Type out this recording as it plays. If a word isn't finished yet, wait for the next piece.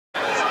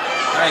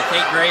right,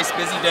 Kate Grace,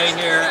 busy day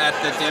here at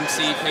the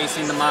Dempsey,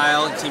 pacing the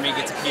mile. Your teammate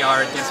gets a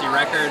PR at Dempsey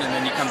record, and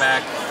then you come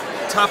back.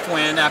 Tough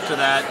win after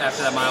that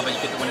mile, but you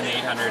get the win in the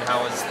 800. How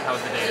was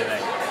the day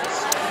today?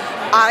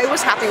 I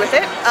was happy with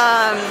it.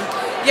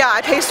 Yeah,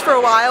 I paced for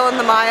a while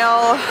in the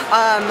mile.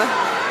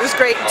 It was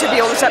great to be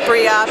able to set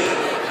Bree up.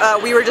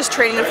 We were just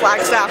training in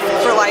Flagstaff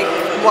for like,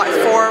 what,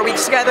 4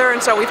 weeks together,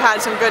 and so we've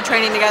had some good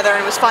training together,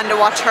 and it was fun to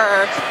watch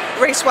her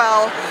race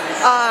well.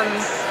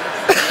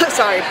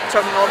 Sorry,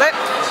 choking a little bit.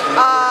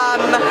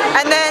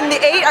 And then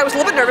the 8 I was a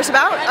little bit nervous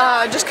about,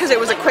 just because it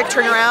was a quick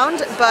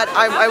turnaround, but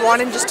I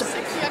wanted just to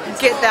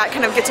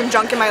get some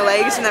junk in my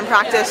legs and then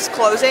practice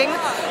closing.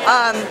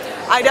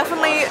 I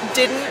definitely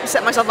didn't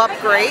set myself up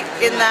great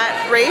in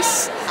that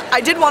race.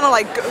 I did want to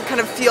like kind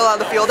of feel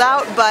the field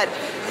out, but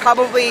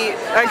probably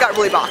I got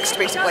really boxed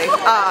basically.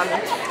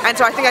 And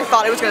so I think I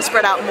thought it was going to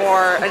spread out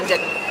more and it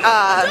didn't.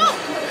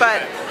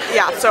 But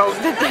yeah, so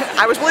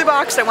I was really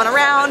boxed. I went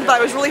around, but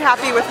I was really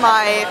happy with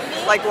my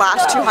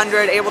last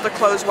 200, able to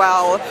close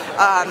well.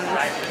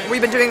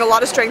 We've been doing a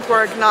lot of strength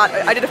work.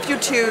 I did a few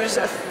 2s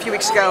a few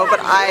weeks ago, but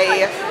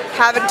I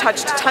haven't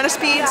touched a ton of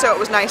speed, so it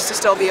was nice to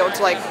still be able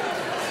to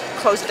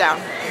close it down.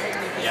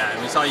 Yeah,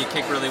 and we saw you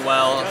kick really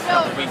well a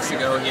couple weeks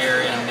ago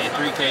here in the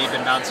 3K. You've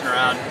been bouncing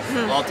around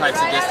all types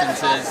of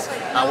distances.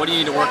 What do you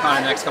need to work on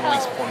in the next couple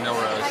weeks before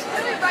Millrose?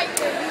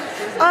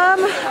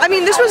 I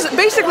mean, this was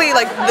basically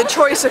the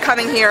choice of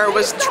coming here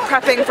was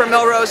prepping for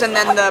Millrose and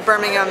then the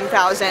Birmingham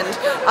 1000.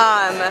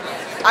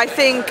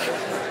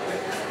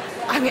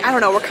 I mean, I don't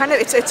know,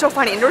 it's so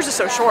funny, indoors is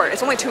so short,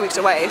 it's only 2 weeks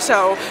away,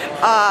 so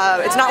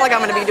it's not like I'm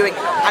going to be doing,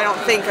 I don't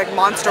think,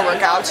 monster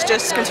workouts,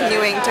 just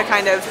continuing to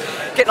kind of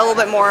get a little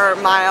bit more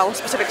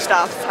mile-specific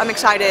stuff. I'm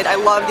excited, I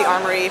love the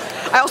Armory.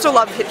 I also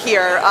love it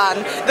here.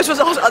 This was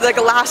also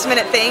a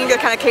last-minute thing that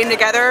kind of came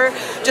together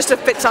just to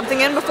fit something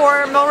in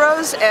before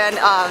Millrose, and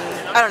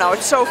I don't know,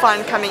 it's so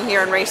fun coming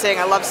here and racing.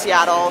 I love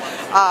Seattle.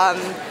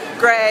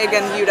 Greg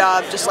and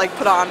UW just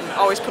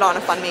always put on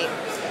a fun meet.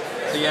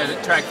 So yeah, the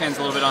track fans a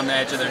little bit on the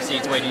edge of their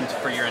seats waiting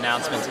for your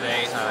announcement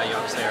today. You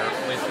obviously are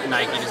with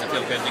Nike. Does it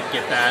feel good to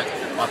get that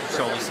off your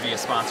shoulders to be a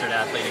sponsored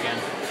athlete again?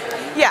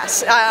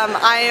 Yes,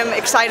 I am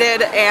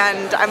excited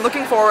and I'm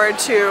looking forward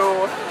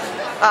to,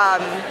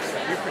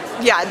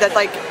 yeah, that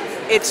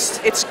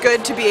it's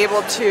good to be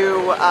able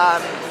to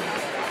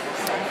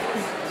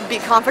be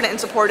confident and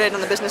supported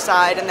on the business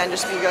side, and then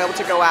just be able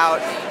to go out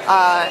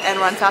and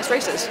run fast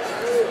races.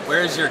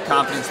 Where is your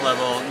confidence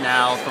level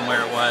now from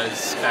where it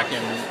was back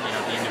in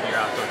the end of your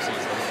outdoor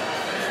season?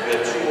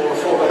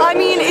 I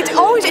mean, it's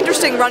always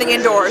interesting running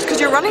indoors because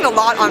you're running a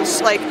lot on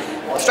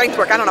strength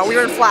work. I don't know, we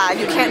were in flag,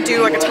 you can't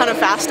do a ton of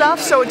fast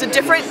stuff, so it's a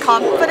different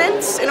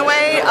confidence in a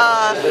way.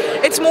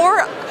 It's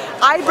more,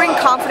 I bring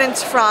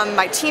confidence from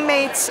my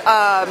teammates,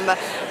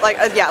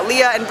 yeah,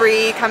 Leah and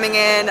Bree coming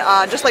in,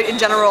 just in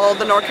general,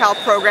 the NorCal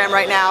program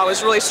right now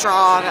is really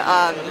strong,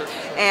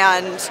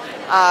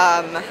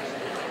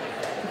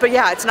 but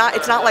yeah, it's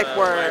not like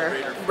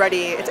we're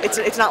ready.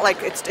 It's not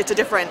like it's a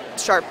different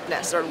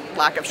sharpness or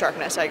lack of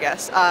sharpness, I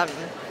guess.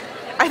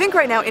 I think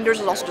right now indoors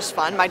is also just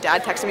fun. My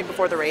dad texted me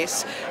before the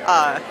race,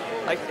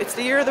 it's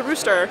the year of the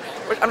rooster.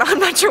 Which I'm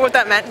not sure what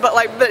that meant, but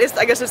I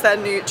guess it's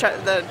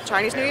the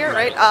Chinese New Year,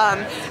 right?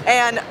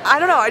 And I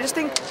don't know. I just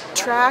think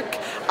track.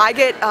 I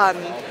get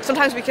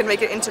sometimes we can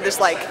make it into this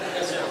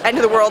end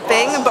of the world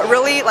thing, but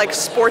really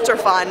sports are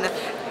fun.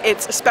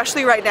 It's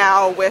especially right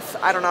now with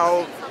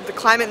the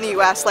climate in the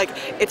U.S.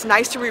 It's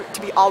nice to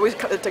be always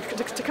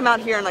to come out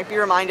here and be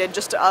reminded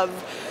just of,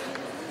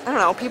 I don't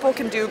know, people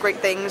can do great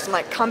things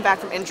and come back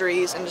from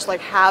injuries and just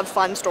have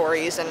fun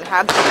stories and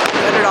have the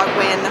underdog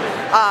win.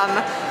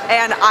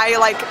 And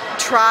I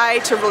try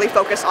to really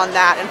focus on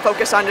that and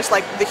focus on just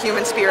the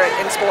human spirit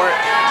in sport.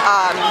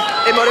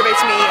 It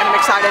motivates me, and I'm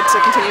excited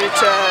to continue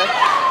to,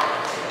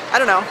 I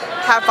don't know,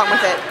 have fun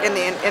with it in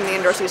the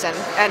indoor season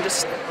and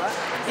just,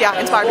 yeah,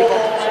 inspire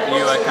people.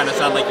 You kind of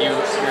sound like you're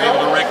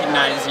able to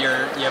recognize you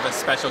have a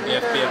special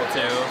gift, be able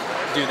to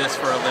do this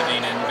for a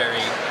living and very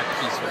at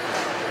peace with it.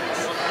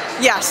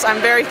 Yes, I'm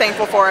very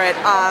thankful for it.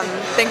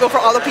 Thankful for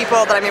all the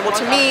people that I'm able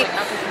to meet,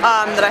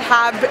 that I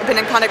have been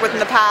in contact with in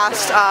the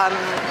past,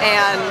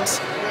 and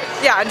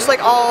yeah, just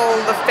all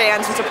the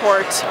fans and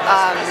support.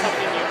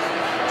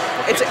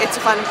 It's a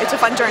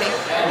fun journey.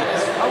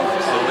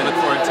 So we look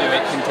forward to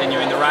it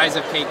continuing. The rise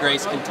of Kate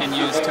Grace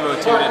continues.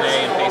 202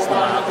 today and pacing the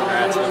mile.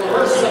 Congrats.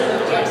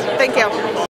 Thank you.